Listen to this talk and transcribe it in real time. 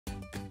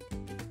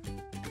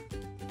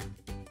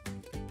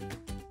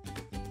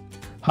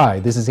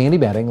Hi, this is Andy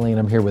Mattingly and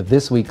I'm here with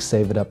this week's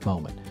Save It Up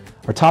moment.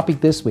 Our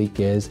topic this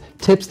week is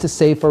tips to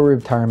save for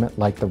retirement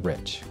like the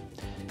rich.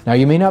 Now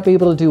you may not be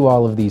able to do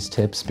all of these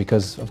tips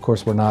because of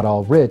course we're not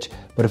all rich,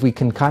 but if we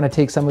can kind of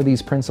take some of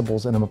these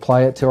principles and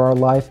apply it to our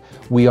life,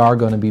 we are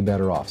going to be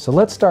better off. So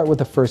let's start with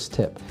the first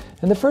tip.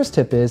 And the first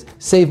tip is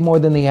save more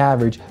than the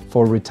average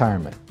for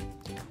retirement.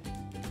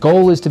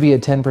 Goal is to be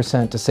at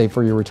 10% to save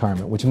for your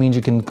retirement, which means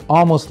you can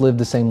almost live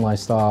the same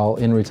lifestyle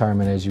in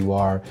retirement as you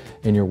are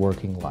in your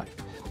working life.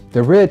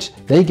 The rich,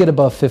 they get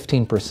above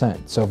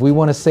 15%. So if we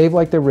want to save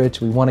like the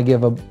rich, we want to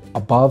give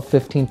above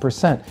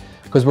 15%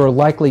 because we're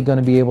likely going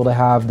to be able to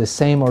have the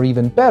same or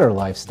even better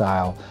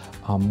lifestyle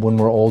when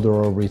we're older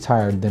or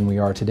retired than we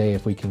are today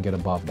if we can get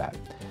above that.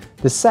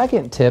 The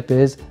second tip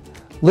is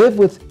live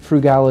with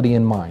frugality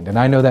in mind. And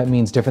I know that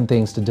means different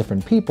things to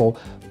different people,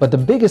 but the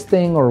biggest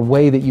thing or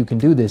way that you can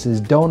do this is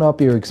don't up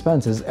your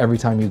expenses every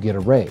time you get a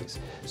raise.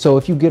 So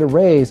if you get a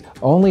raise,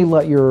 only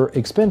let your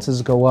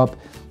expenses go up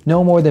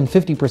no more than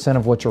 50%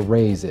 of what your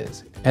raise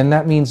is. And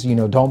that means,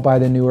 don't buy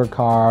the newer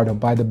car, don't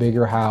buy the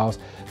bigger house,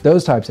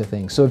 those types of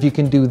things. So if you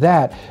can do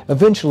that,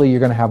 eventually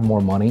you're going to have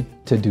more money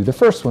to do the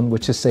first one,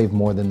 which is save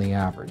more than the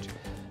average.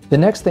 The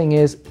next thing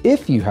is,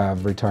 if you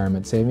have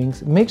retirement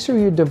savings, make sure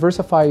you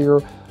diversify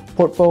your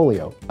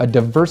portfolio. A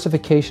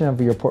diversification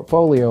of your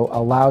portfolio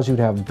allows you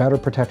to have better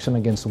protection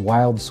against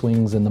wild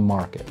swings in the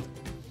market.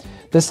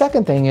 The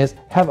second thing is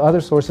have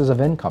other sources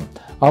of income.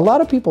 A lot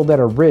of people that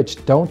are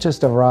rich don't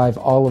just derive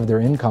all of their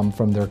income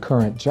from their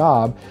current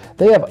job.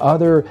 They have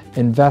other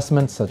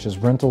investments such as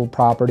rental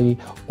property,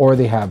 or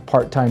they have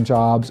part-time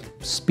jobs,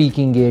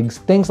 speaking gigs,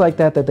 things like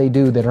that that they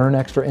do that earn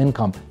extra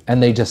income,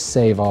 and they just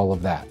save all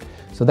of that.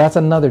 So that's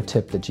another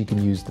tip that you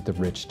can use that the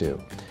rich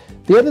do.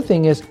 The other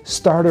thing is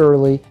start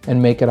early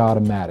and make it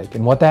automatic.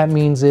 And what that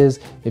means is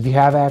if you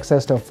have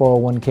access to a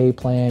 401k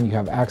plan, you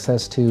have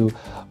access to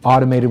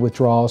automated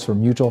withdrawals from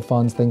mutual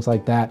funds, things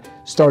like that,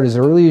 start as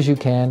early as you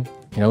can.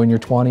 In your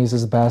 20s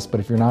is the best, but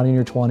if you're not in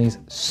your 20s,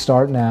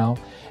 start now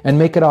and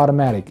make it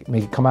automatic.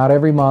 Make it come out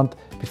every month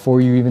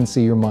before you even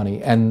see your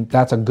money. And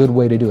that's a good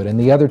way to do it. And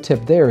the other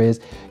tip there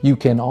is you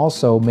can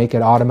also make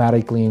it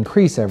automatically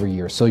increase every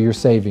year so you're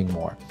saving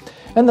more.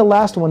 And the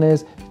last one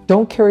is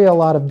don't carry a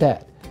lot of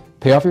debt.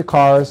 Pay off your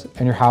cars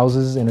and your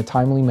houses in a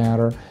timely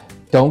manner.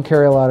 Don't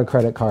carry a lot of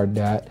credit card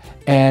debt.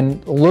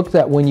 And look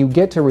that when you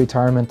get to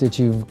retirement that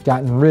you've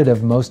gotten rid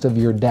of most of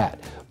your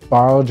debt.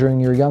 Borrow during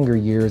your younger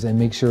years and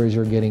make sure as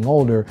you're getting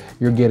older,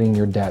 you're getting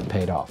your debt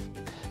paid off.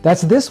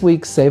 That's this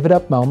week's Save It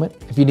Up moment.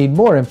 If you need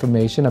more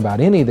information about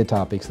any of the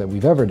topics that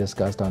we've ever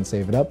discussed on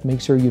Save It Up, make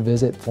sure you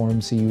visit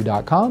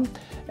forumcu.com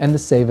and the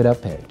Save It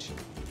Up page.